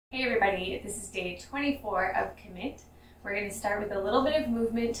Hey everybody, this is day 24 of Commit. We're going to start with a little bit of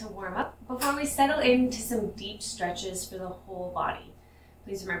movement to warm up before we settle into some deep stretches for the whole body.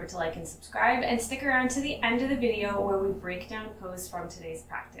 Please remember to like and subscribe and stick around to the end of the video where we break down a pose from today's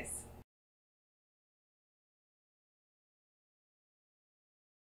practice.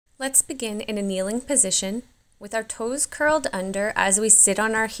 Let's begin in a kneeling position with our toes curled under as we sit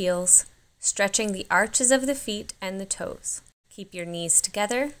on our heels, stretching the arches of the feet and the toes. Keep your knees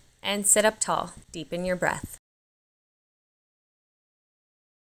together and sit up tall. Deepen your breath.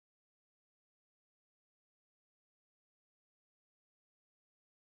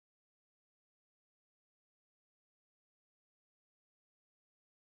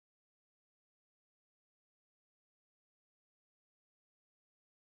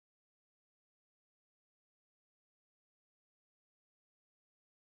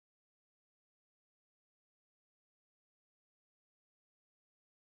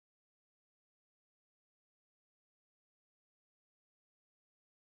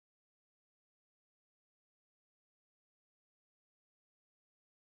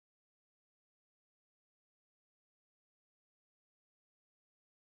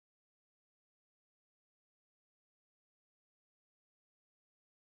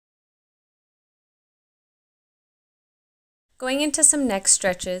 Going into some neck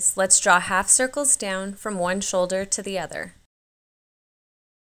stretches, let's draw half circles down from one shoulder to the other.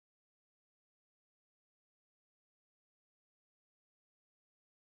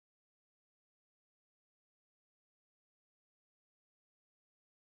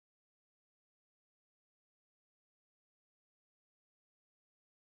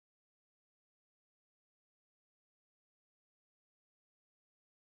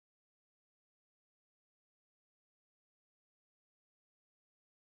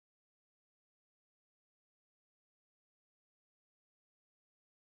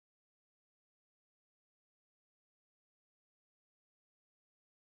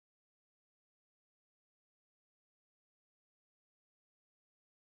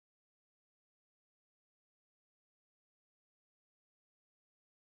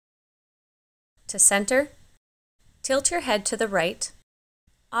 To center, tilt your head to the right.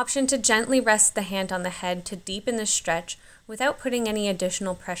 Option to gently rest the hand on the head to deepen the stretch without putting any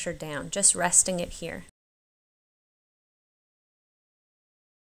additional pressure down, just resting it here.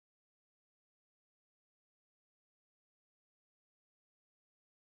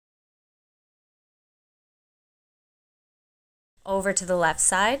 Over to the left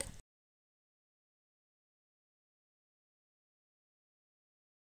side.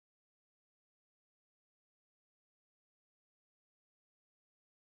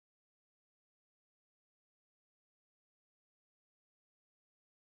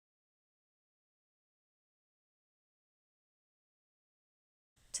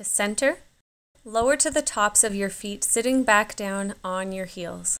 To center, lower to the tops of your feet, sitting back down on your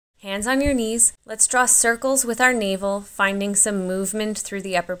heels. Hands on your knees, let's draw circles with our navel, finding some movement through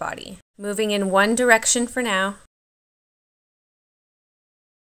the upper body. Moving in one direction for now.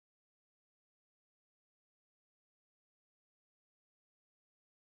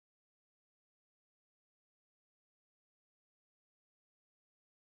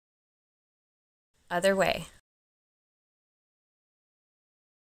 Other way.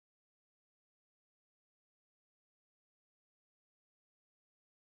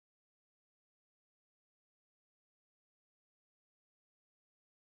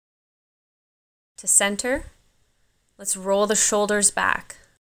 To center, let's roll the shoulders back.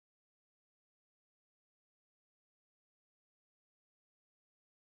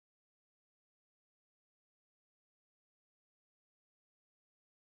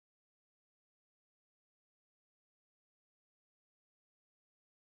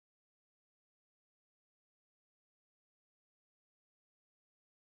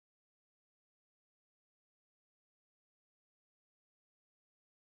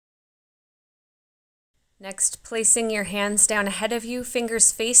 Next, placing your hands down ahead of you,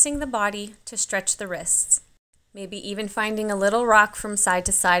 fingers facing the body to stretch the wrists. Maybe even finding a little rock from side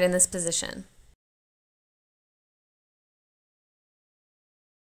to side in this position.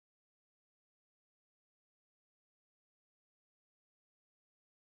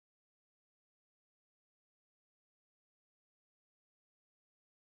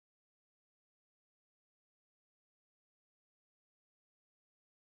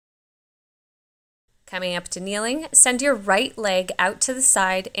 Coming up to kneeling, send your right leg out to the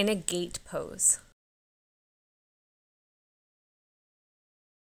side in a gate pose.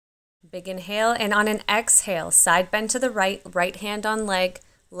 Big inhale, and on an exhale, side bend to the right, right hand on leg,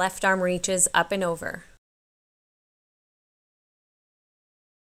 left arm reaches up and over.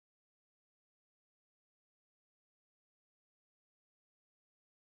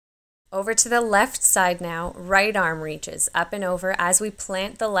 Over to the left side now, right arm reaches up and over as we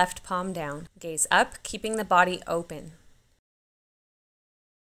plant the left palm down. Gaze up, keeping the body open.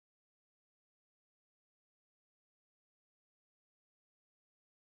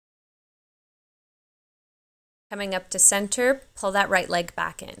 Coming up to center, pull that right leg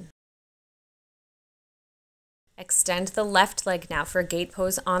back in. Extend the left leg now for gate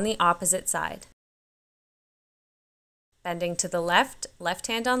pose on the opposite side. Bending to the left, left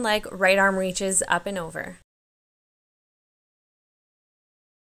hand on leg, right arm reaches up and over.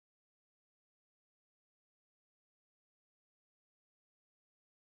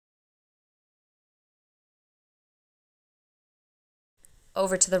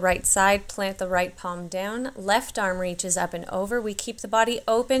 Over to the right side, plant the right palm down, left arm reaches up and over. We keep the body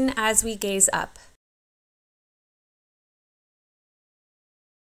open as we gaze up.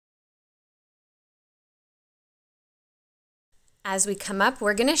 As we come up,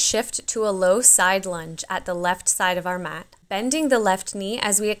 we're going to shift to a low side lunge at the left side of our mat, bending the left knee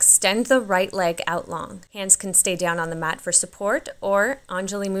as we extend the right leg out long. Hands can stay down on the mat for support, or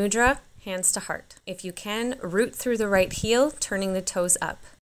Anjali Mudra, hands to heart. If you can, root through the right heel, turning the toes up.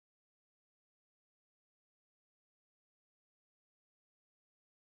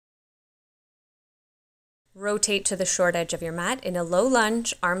 Rotate to the short edge of your mat in a low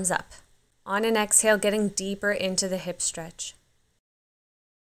lunge, arms up. On an exhale, getting deeper into the hip stretch.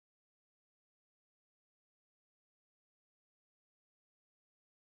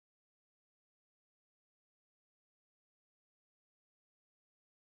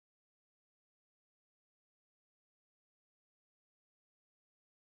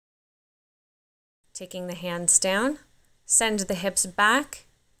 Taking the hands down, send the hips back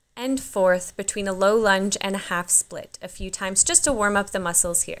and forth between a low lunge and a half split a few times just to warm up the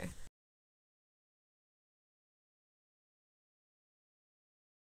muscles here.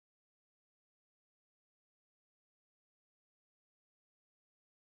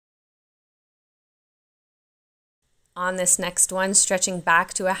 On this next one, stretching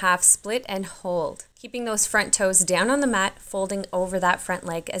back to a half split and hold. Keeping those front toes down on the mat, folding over that front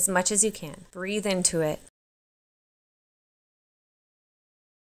leg as much as you can. Breathe into it.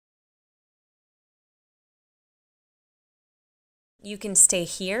 You can stay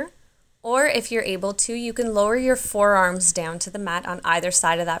here, or if you're able to, you can lower your forearms down to the mat on either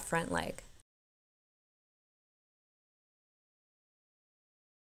side of that front leg.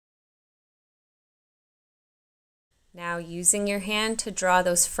 Now using your hand to draw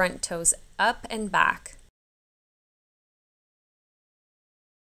those front toes up and back.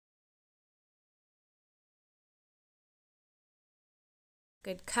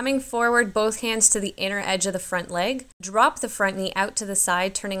 Good. Coming forward, both hands to the inner edge of the front leg. Drop the front knee out to the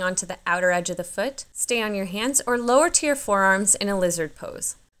side, turning onto the outer edge of the foot. Stay on your hands or lower to your forearms in a lizard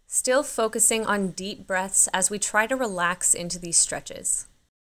pose. Still focusing on deep breaths as we try to relax into these stretches.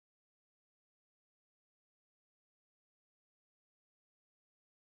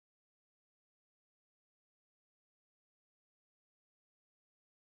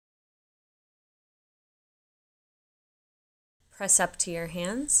 Press up to your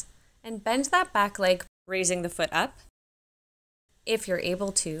hands and bend that back leg, raising the foot up. If you're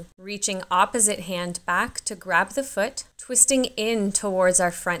able to, reaching opposite hand back to grab the foot, twisting in towards our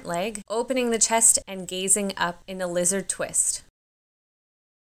front leg, opening the chest and gazing up in a lizard twist.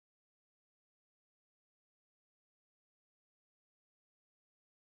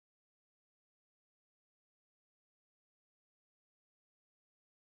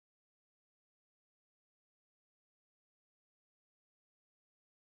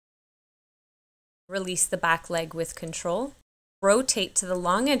 Release the back leg with control. Rotate to the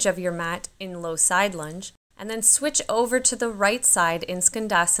long edge of your mat in low side lunge, and then switch over to the right side in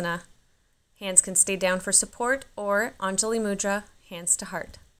Skandasana. Hands can stay down for support, or Anjali Mudra, hands to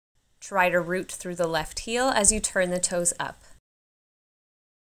heart. Try to root through the left heel as you turn the toes up.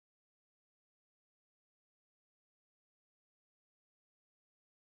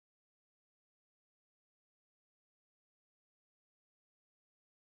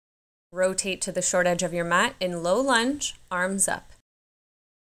 Rotate to the short edge of your mat in low lunge, arms up.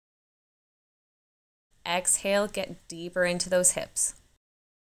 Exhale, get deeper into those hips.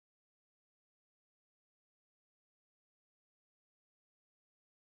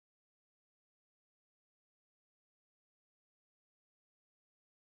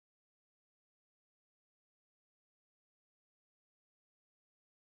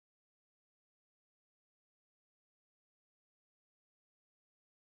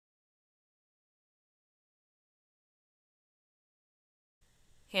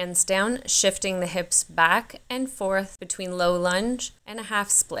 Hands down, shifting the hips back and forth between low lunge and a half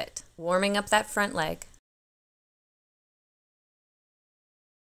split, warming up that front leg.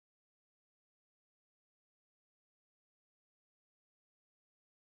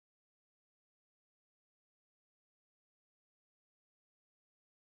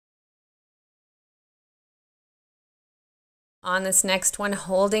 On this next one,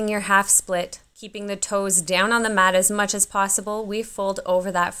 holding your half split, keeping the toes down on the mat as much as possible, we fold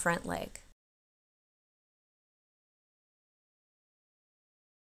over that front leg.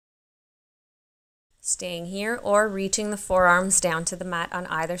 Staying here or reaching the forearms down to the mat on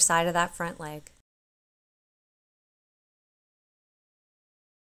either side of that front leg.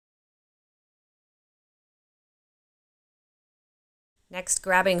 Next,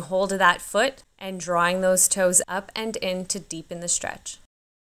 grabbing hold of that foot and drawing those toes up and in to deepen the stretch.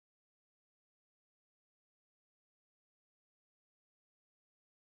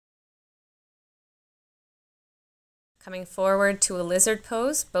 Coming forward to a lizard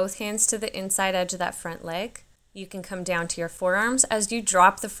pose, both hands to the inside edge of that front leg. You can come down to your forearms as you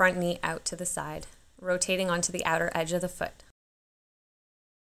drop the front knee out to the side, rotating onto the outer edge of the foot.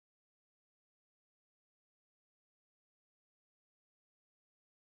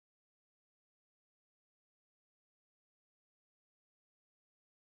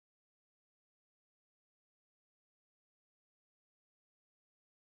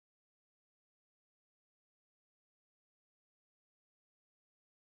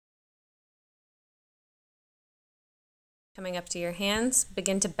 Coming up to your hands,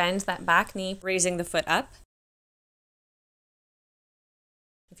 begin to bend that back knee, raising the foot up.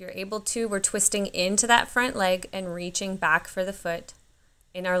 If you're able to, we're twisting into that front leg and reaching back for the foot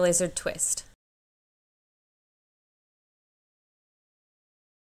in our lizard twist.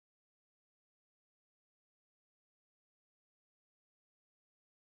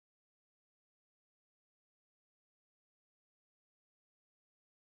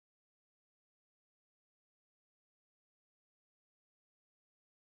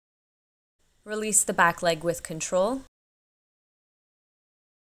 Release the back leg with control.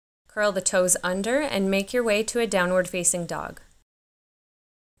 Curl the toes under and make your way to a downward facing dog.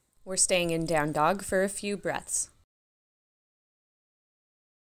 We're staying in down dog for a few breaths.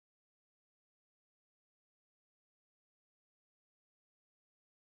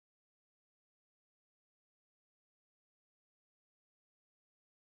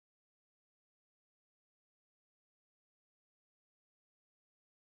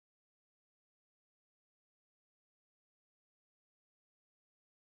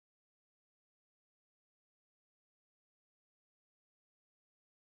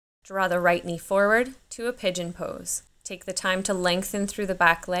 Draw the right knee forward to a pigeon pose. Take the time to lengthen through the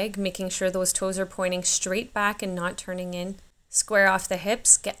back leg, making sure those toes are pointing straight back and not turning in. Square off the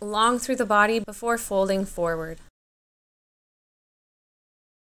hips, get long through the body before folding forward.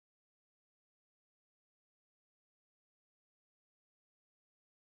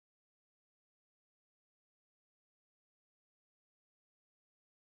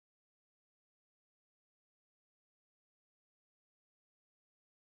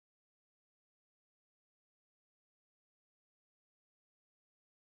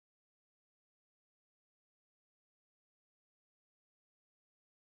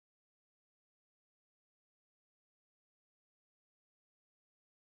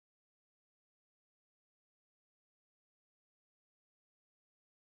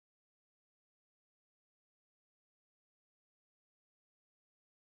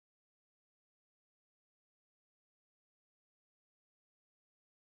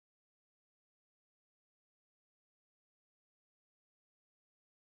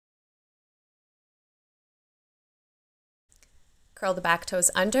 Curl the back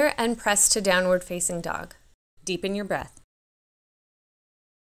toes under and press to downward facing dog. Deepen your breath.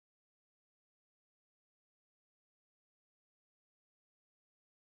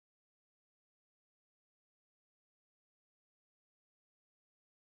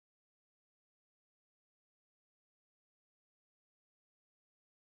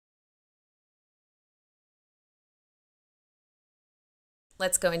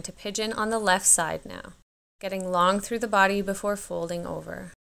 Let's go into pigeon on the left side now, getting long through the body before folding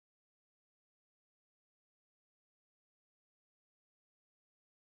over.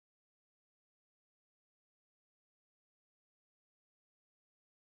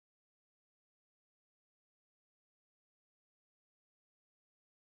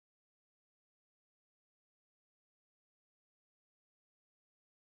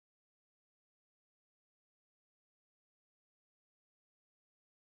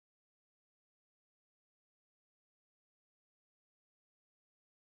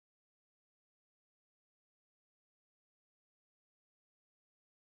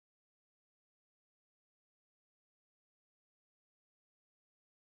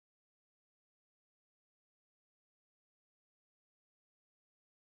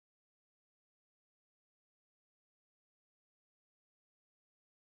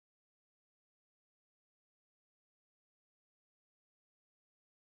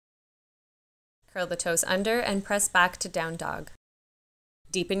 Curl the toes under and press back to down dog.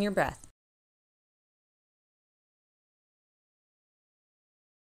 Deepen your breath.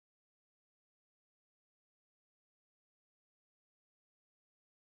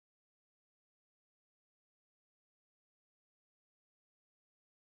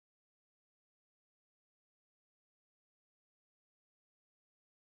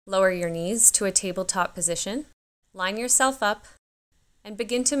 Lower your knees to a tabletop position. Line yourself up and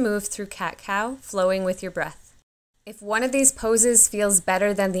begin to move through cat-cow, flowing with your breath. If one of these poses feels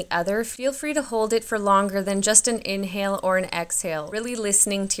better than the other, feel free to hold it for longer than just an inhale or an exhale, really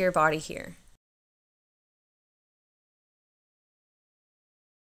listening to your body here.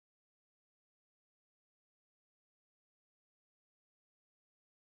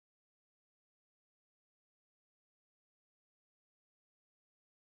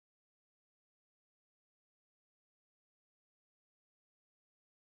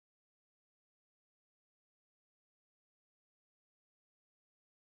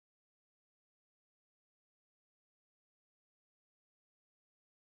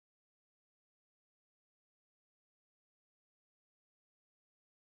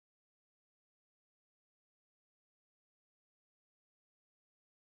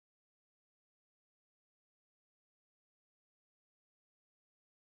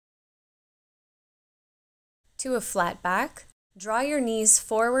 To a flat back, draw your knees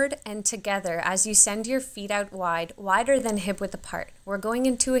forward and together as you send your feet out wide, wider than hip width apart. We're going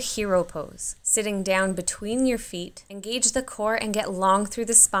into a hero pose. Sitting down between your feet, engage the core and get long through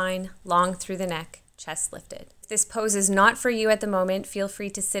the spine, long through the neck, chest lifted. If this pose is not for you at the moment, feel free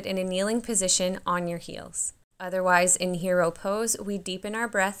to sit in a kneeling position on your heels. Otherwise, in hero pose, we deepen our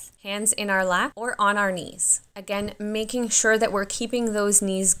breath, hands in our lap or on our knees. Again, making sure that we're keeping those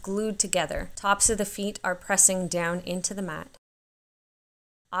knees glued together. Tops of the feet are pressing down into the mat.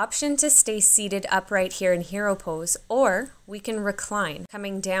 Option to stay seated upright here in hero pose, or we can recline,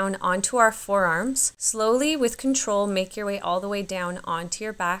 coming down onto our forearms. Slowly, with control, make your way all the way down onto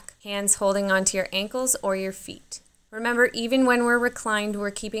your back, hands holding onto your ankles or your feet. Remember, even when we're reclined, we're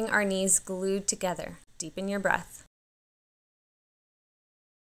keeping our knees glued together. Deepen your breath.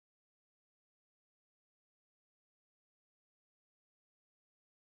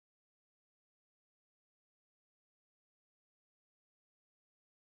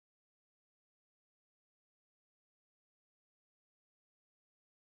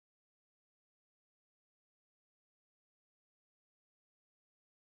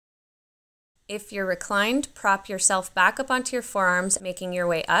 If you're reclined, prop yourself back up onto your forearms, making your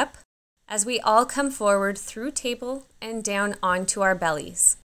way up, as we all come forward through table and down onto our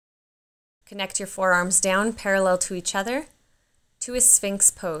bellies. Connect your forearms down parallel to each other to a Sphinx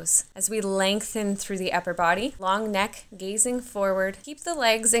pose as we lengthen through the upper body, long neck, gazing forward. Keep the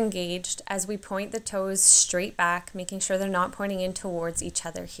legs engaged as we point the toes straight back, making sure they're not pointing in towards each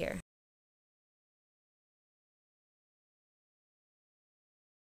other here.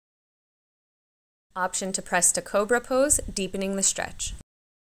 Option to press to cobra pose, deepening the stretch.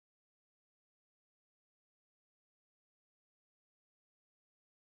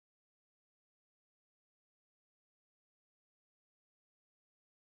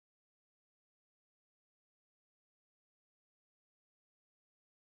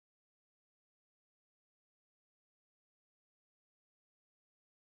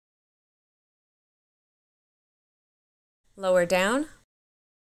 Lower down,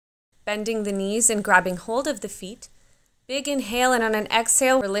 bending the knees and grabbing hold of the feet. Big inhale, and on an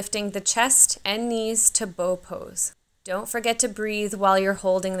exhale, we're lifting the chest and knees to bow pose. Don't forget to breathe while you're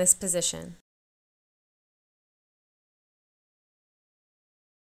holding this position.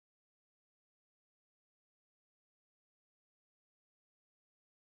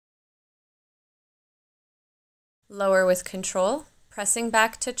 Lower with control, pressing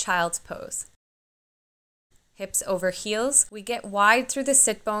back to child's pose. Hips over heels, we get wide through the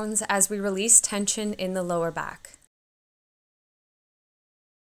sit bones as we release tension in the lower back.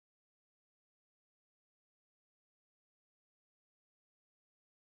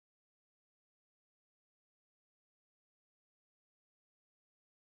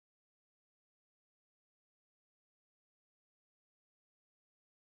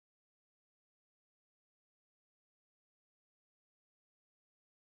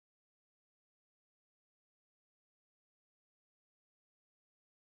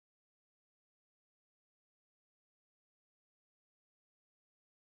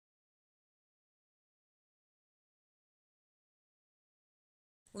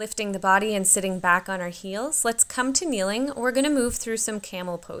 Lifting the body and sitting back on our heels, let's come to kneeling. We're going to move through some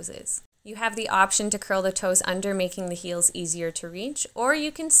camel poses. You have the option to curl the toes under, making the heels easier to reach, or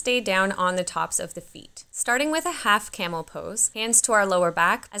you can stay down on the tops of the feet. Starting with a half camel pose, hands to our lower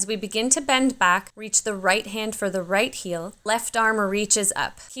back. As we begin to bend back, reach the right hand for the right heel, left arm reaches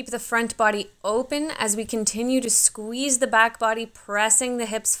up. Keep the front body open as we continue to squeeze the back body, pressing the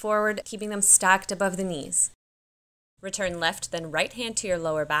hips forward, keeping them stacked above the knees. Return left, then right hand to your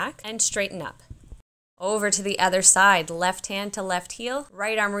lower back, and straighten up. Over to the other side, left hand to left heel,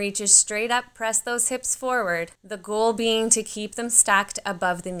 right arm reaches straight up, press those hips forward. The goal being to keep them stacked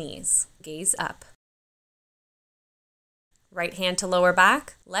above the knees. Gaze up. Right hand to lower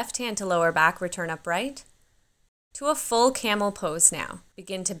back, left hand to lower back, return upright. To a full camel pose now.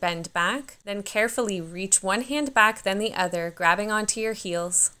 Begin to bend back, then carefully reach one hand back, then the other, grabbing onto your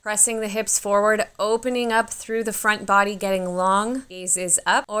heels, pressing the hips forward, opening up through the front body, getting long. Gaze is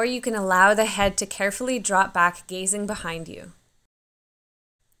up, or you can allow the head to carefully drop back, gazing behind you.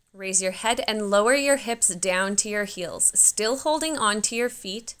 Raise your head and lower your hips down to your heels, still holding on to your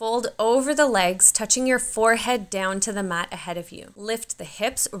feet. Fold over the legs, touching your forehead down to the mat ahead of you. Lift the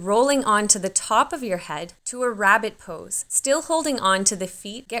hips, rolling onto the top of your head to a rabbit pose. Still holding on to the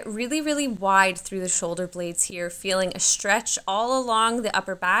feet. Get really wide through the shoulder blades here, feeling a stretch all along the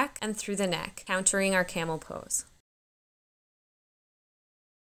upper back and through the neck, countering our camel pose.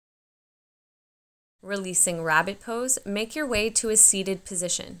 Releasing rabbit pose, make your way to a seated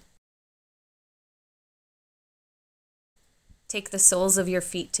position. Take the soles of your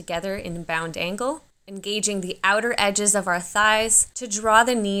feet together in bound angle, engaging the outer edges of our thighs to draw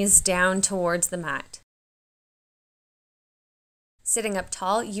the knees down towards the mat. Sitting up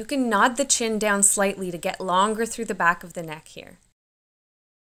tall, you can nod the chin down slightly to get longer through the back of the neck here.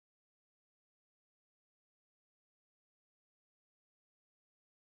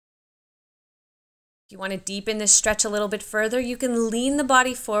 If you want to deepen this stretch a little bit further, you can lean the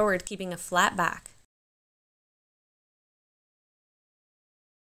body forward, keeping a flat back.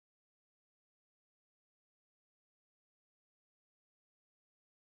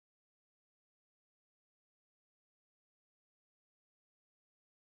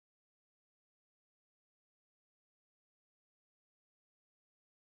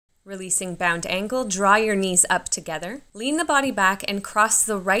 Releasing bound angle, draw your knees up together. Lean the body back and cross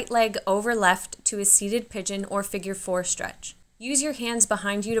the right leg over left to a seated pigeon or figure 4 stretch. Use your hands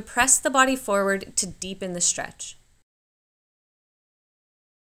behind you to press the body forward to deepen the stretch.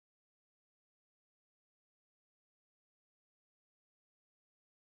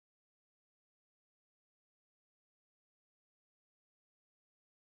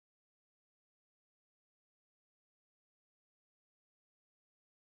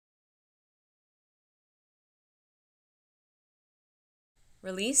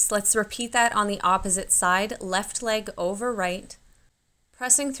 Release. Let's repeat that on the opposite side. Left leg over right.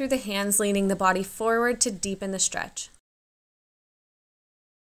 Pressing through the hands, leaning the body forward to deepen the stretch.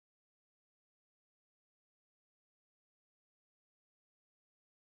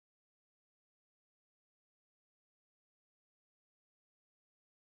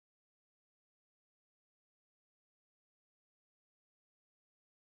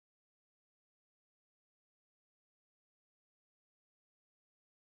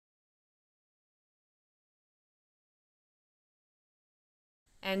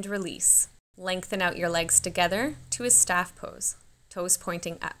 And release. Lengthen out your legs together to a staff pose, toes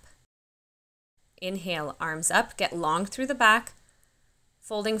pointing up. Inhale, arms up, get long through the back,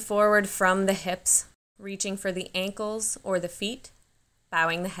 folding forward from the hips, reaching for the ankles or the feet,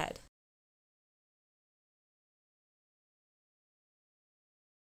 bowing the head.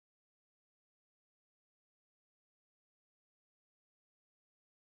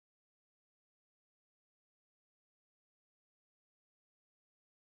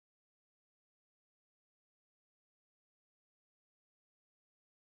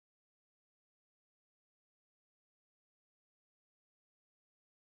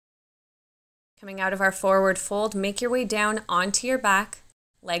 Coming out of our forward fold, make your way down onto your back,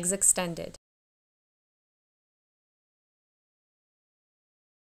 legs extended.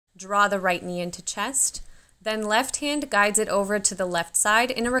 Draw the right knee into chest, then left hand guides it over to the left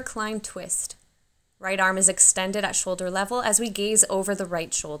side in a reclined twist. Right arm is extended at shoulder level as we gaze over the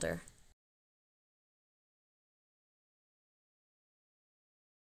right shoulder.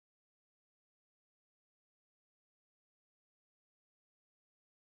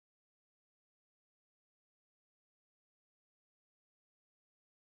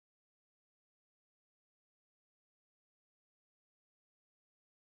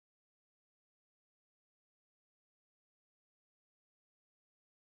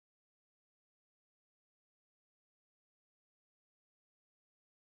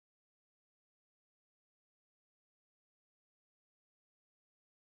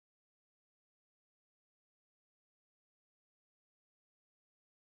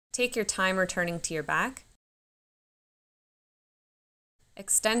 Take your time returning to your back.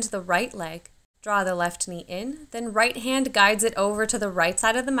 Extend the right leg. Draw the left knee in, then right hand guides it over to the right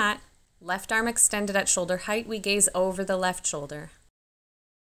side of the mat. Left arm extended at shoulder height, we gaze over the left shoulder.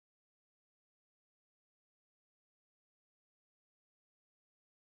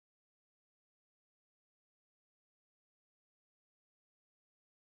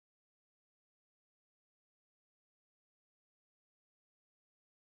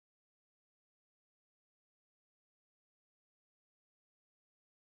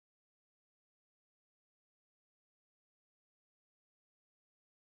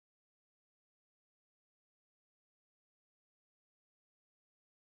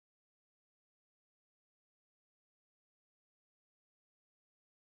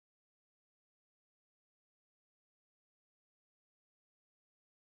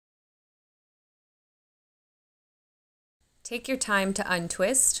 Take your time to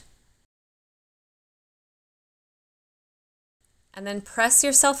untwist. And then press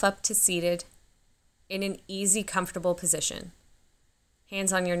yourself up to seated in an easy, comfortable position.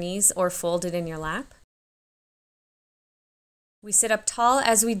 Hands on your knees or folded in your lap. We sit up tall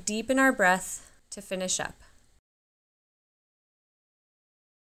as we deepen our breath to finish up.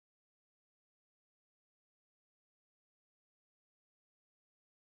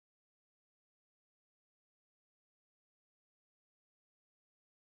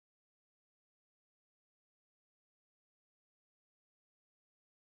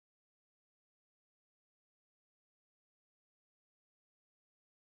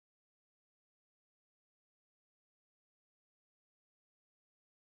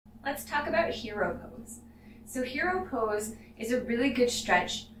 Let's talk about hero pose. So hero pose is a really good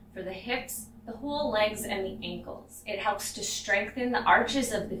stretch for the hips, the whole legs, and the ankles. It helps to strengthen the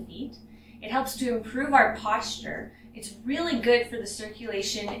arches of the feet. It helps to improve our posture. It's really good for the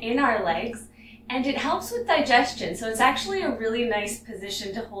circulation in our legs, and it helps with digestion. So it's actually a really nice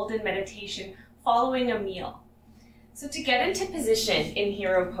position to hold in meditation following a meal. So to get into position in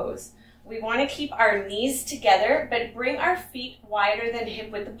hero pose, we want to keep our knees together, but bring our feet wider than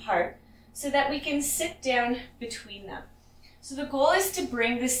hip width apart so that we can sit down between them. So the goal is to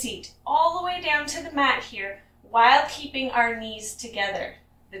bring the seat all the way down to the mat here while keeping our knees together.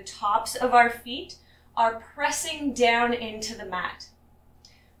 The tops of our feet are pressing down into the mat.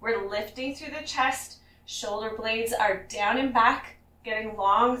 We're lifting through the chest, shoulder blades are down and back, getting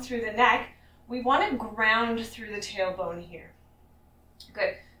long through the neck. We want to ground through the tailbone here.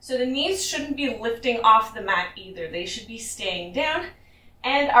 Good. So the knees shouldn't be lifting off the mat either. They should be staying down,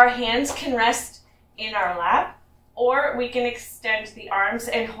 and our hands can rest in our lap, or we can extend the arms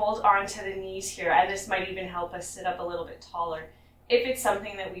and hold on to the knees here, and this might even help us sit up a little bit taller if it's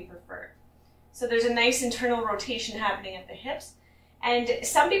something that we prefer. So there's a nice internal rotation happening at the hips, and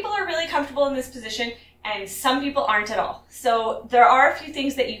some people are really comfortable in this position and some people aren't at all. So there are a few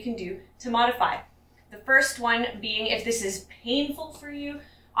things that you can do to modify. The first one being, if this is painful for you,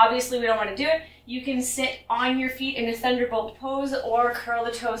 obviously we don't want to do it, you can sit on your feet in a thunderbolt pose or curl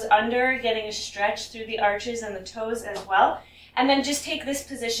the toes under, getting a stretch through the arches and the toes as well. And then just take this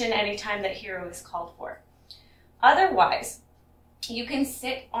position anytime that hero is called for. Otherwise, you can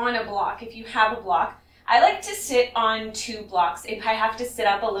sit on a block if you have a block. I like to sit on 2 blocks if I have to sit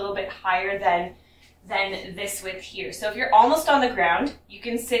up a little bit higher than this width here. So if you're almost on the ground, you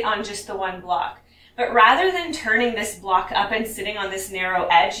can sit on just the 1 block. But rather than turning this block up and sitting on this narrow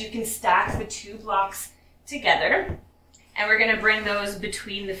edge, you can stack the 2 blocks together. And we're going to bring those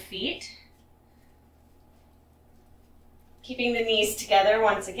between the feet. Keeping the knees together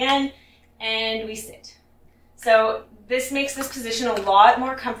once again, and we sit. So this makes this position a lot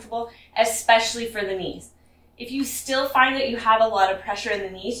more comfortable, especially for the knees. If you still find that you have a lot of pressure in the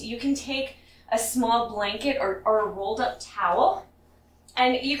knees, you can take a small blanket or a rolled up towel.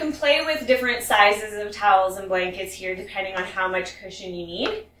 And you can play with different sizes of towels and blankets here depending on how much cushion you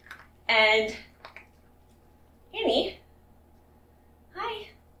need. And Annie, hi.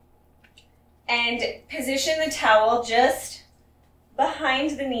 And position the towel just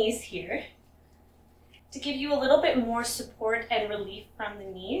behind the knees here to give you a little bit more support and relief from the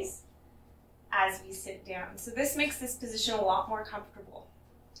knees as we sit down. So this makes this position a lot more comfortable.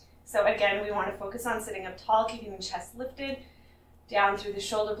 So again, we want to focus on sitting up tall, keeping the chest lifted, down through the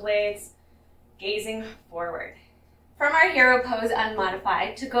shoulder blades, gazing forward. From our hero pose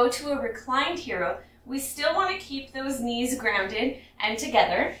unmodified, to go to a reclined hero, we still want to keep those knees grounded and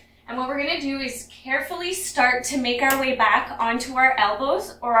together. And what we're going to do is carefully start to make our way back onto our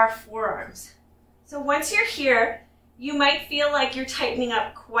elbows or our forearms. So once you're here, you might feel like you're tightening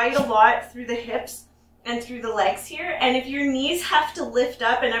up quite a lot through the hips and through the legs here. And if your knees have to lift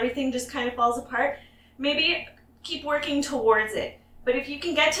up and everything just kind of falls apart, maybe keep working towards it. But if you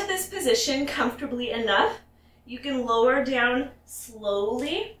can get to this position comfortably enough, you can lower down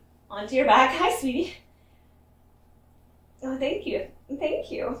slowly onto your back. Hi, sweetie. Oh, thank you.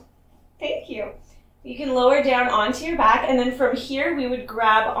 Thank you. Thank you. You can lower down onto your back, and then from here we would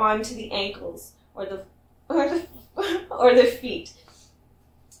grab onto the ankles or the feet.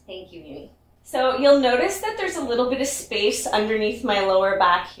 Thank you, Mimi. So you'll notice that there's a little bit of space underneath my lower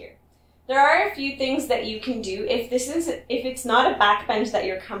back here. There are a few things that you can do if it's not a back bend that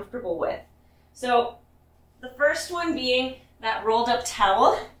you're comfortable with. So the first one being that rolled up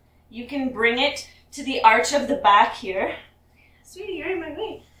towel. You can bring it to the arch of the back here. Sweetie, you're in my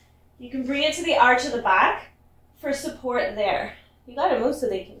way. You can bring it to the arch of the back for support there. You gotta move so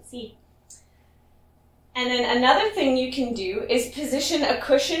they can see. And then another thing you can do is position a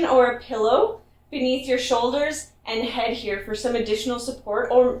cushion or a pillow beneath your shoulders and head here for some additional support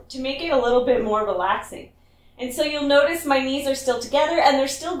or to make it a little bit more relaxing. And so you'll notice my knees are still together and they're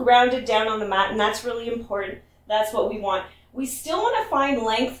still grounded down on the mat, and that's really important. That's what we want. We still want to find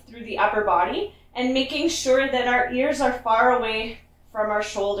length through the upper body and making sure that our ears are far away from our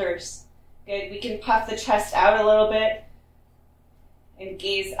shoulders. Good. We can puff the chest out a little bit and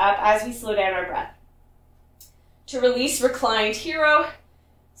gaze up as we slow down our breath. To release reclined hero,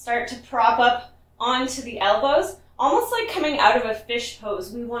 start to prop up onto the elbows, almost like coming out of a fish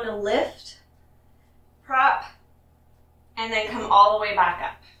pose. We want to lift, prop, and then come all the way back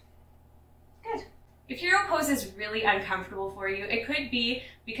up. Good. If hero pose is really uncomfortable for you, it could be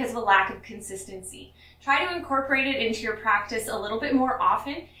because of a lack of consistency. Try to incorporate it into your practice a little bit more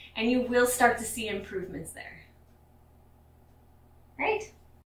often, and you will start to see improvements there. Right?